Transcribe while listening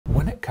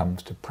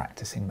comes to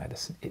practicing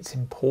medicine, it's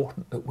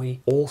important that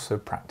we also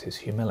practice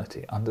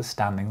humility,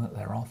 understanding that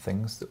there are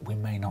things that we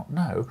may not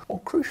know, or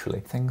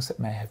crucially, things that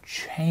may have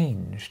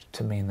changed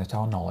to mean that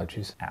our knowledge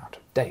is out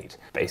of date.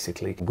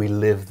 Basically, we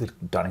live the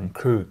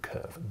Dunning-Kruger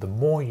curve. The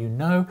more you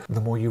know, the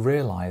more you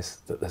realize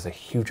that there's a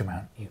huge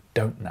amount you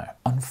don't know.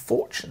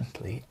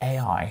 Unfortunately,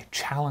 AI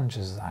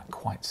challenges that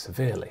quite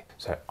severely.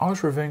 So I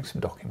was reviewing some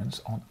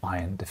documents on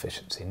iron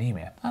deficiency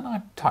anemia, and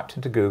I typed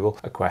into Google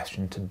a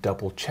question to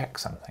double check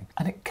something,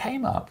 and it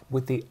came up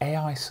with the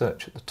AI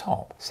search at the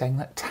top saying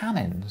that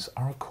tannins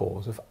are a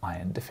cause of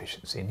iron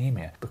deficiency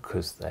anemia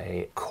because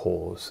they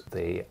cause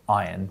the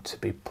iron to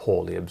be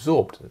poorly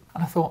absorbed.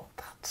 And I thought,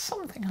 that's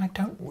something I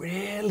don't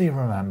really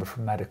remember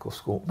from medical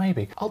school.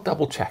 Maybe I'll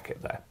double check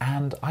it though.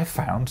 And I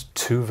found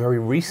two very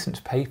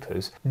recent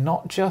papers,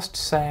 not just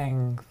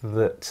saying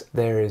that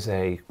there is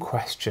a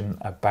question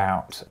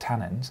about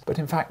tannins, but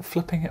in fact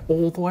flipping it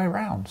all the way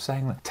around,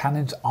 saying that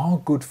tannins are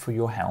good for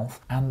your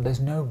health and there's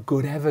no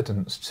good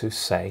evidence to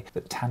say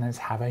that tannins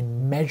have a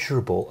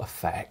measurable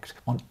effect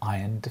on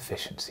iron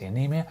deficiency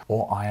anemia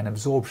or iron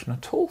absorption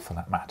at all for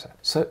that matter.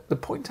 So the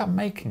point I'm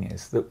making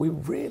is that we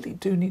really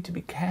do need to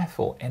be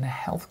careful in a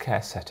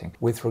healthcare setting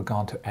with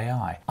regard to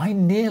AI. I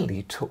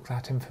nearly took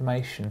that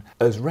information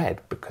as read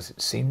because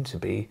it seemed to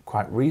be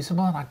quite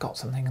reasonable and I got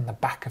something in the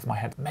back of my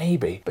head,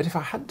 maybe, but if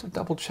I hadn't have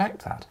double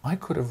checked that, I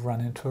could have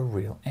run into a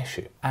real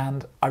issue.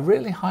 And I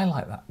really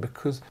highlight that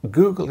because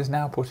Google is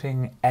now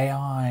putting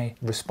AI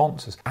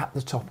responses at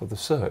the top of the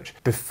search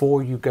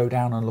before you go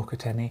down and look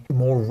at any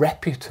more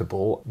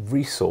reputable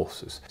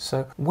resources.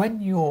 So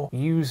when you're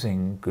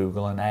using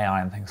Google and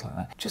AI and things like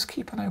that, just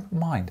keep an open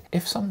mind.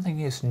 If something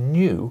is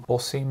new or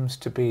seems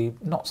to be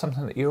not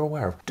something that you're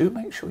aware of, do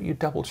make sure you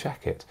double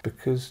check it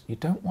because you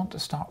don't want to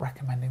start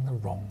recommending the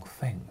wrong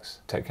things.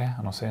 Take care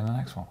and I'll see you in the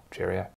next one. Cheerio.